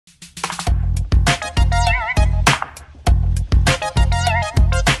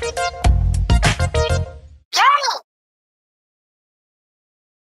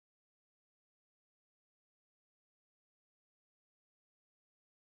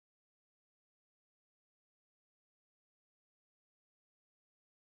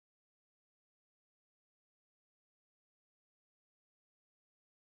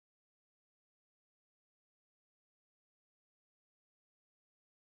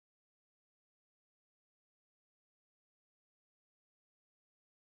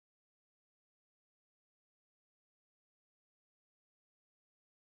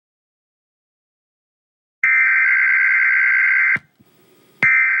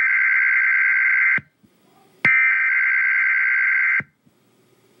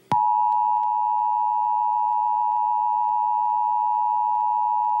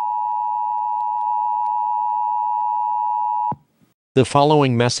The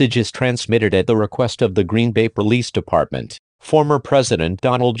following message is transmitted at the request of the Green Bay Police Department. Former President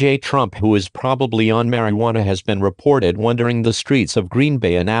Donald J. Trump, who is probably on marijuana, has been reported wandering the streets of Green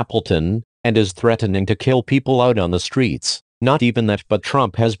Bay and Appleton, and is threatening to kill people out on the streets. Not even that, but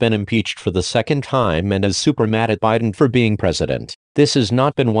Trump has been impeached for the second time and is super mad at Biden for being president. This has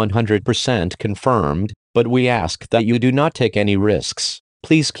not been 100% confirmed, but we ask that you do not take any risks.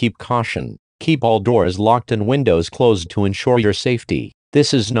 Please keep caution. Keep all doors locked and windows closed to ensure your safety.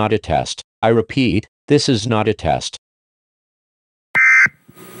 This is not a test. I repeat, this is not a test.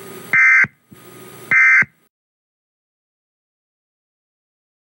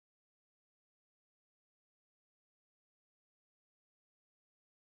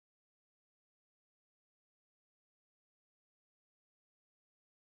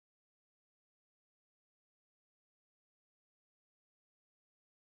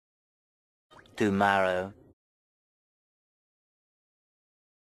 Tomorrow.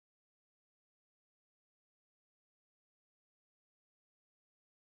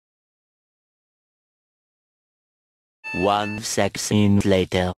 One second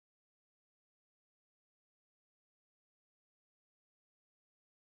later.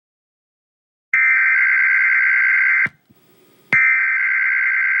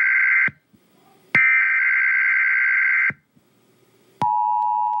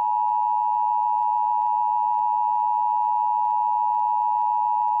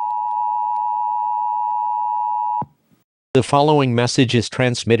 The following message is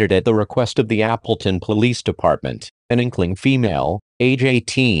transmitted at the request of the Appleton Police Department. An inkling female, age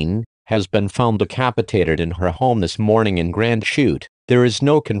 18, has been found decapitated in her home this morning in Grand Chute. There is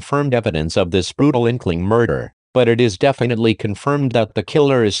no confirmed evidence of this brutal inkling murder, but it is definitely confirmed that the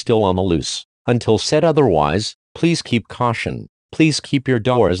killer is still on the loose. Until said otherwise, please keep caution. Please keep your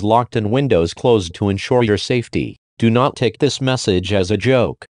doors locked and windows closed to ensure your safety. Do not take this message as a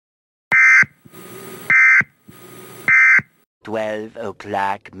joke. 12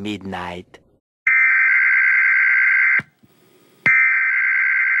 o'clock midnight.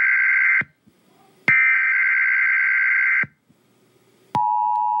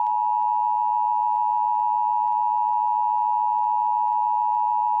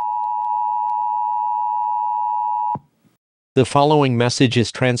 The following message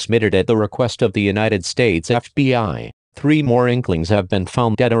is transmitted at the request of the United States FBI. 3 more inklings have been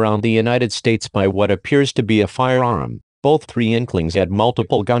found dead around the United States by what appears to be a firearm. Both 3 inklings had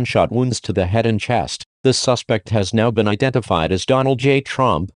multiple gunshot wounds to the head and chest. The suspect has now been identified as Donald J.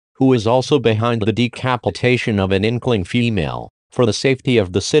 Trump, who is also behind the decapitation of an inkling female. For the safety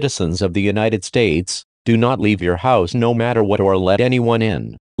of the citizens of the United States, do not leave your house no matter what or let anyone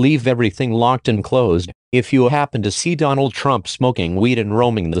in. Leave everything locked and closed. If you happen to see Donald Trump smoking weed and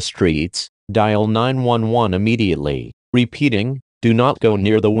roaming the streets, dial 911 immediately. Repeating, do not go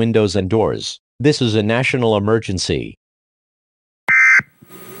near the windows and doors. This is a national emergency.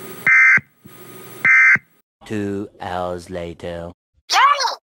 2 hours later.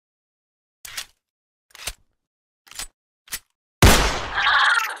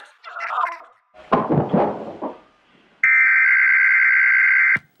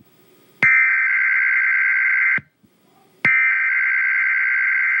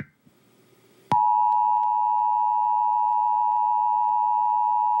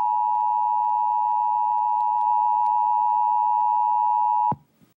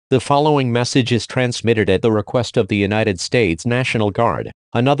 The following message is transmitted at the request of the United States National Guard.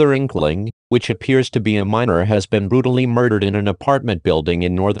 Another inkling, which appears to be a minor, has been brutally murdered in an apartment building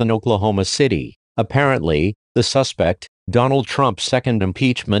in northern Oklahoma City. Apparently, the suspect, Donald Trump's second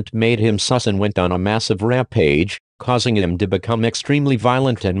impeachment, made him sus and went on a massive rampage, causing him to become extremely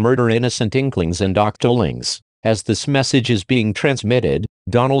violent and murder innocent inklings and octolings. As this message is being transmitted,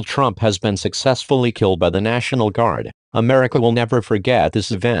 Donald Trump has been successfully killed by the National Guard. America will never forget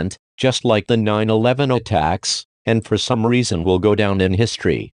this event, just like the 9/11 attacks, and for some reason will go down in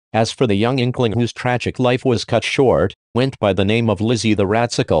history. As for the young inkling whose tragic life was cut short, went by the name of Lizzie the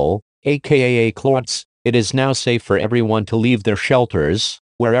Ratsicle, aka Klotz, it is now safe for everyone to leave their shelters,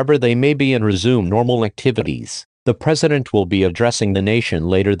 wherever they may be, and resume normal activities. The president will be addressing the nation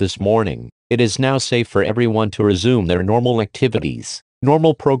later this morning. It is now safe for everyone to resume their normal activities.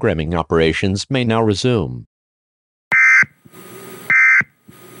 Normal programming operations may now resume.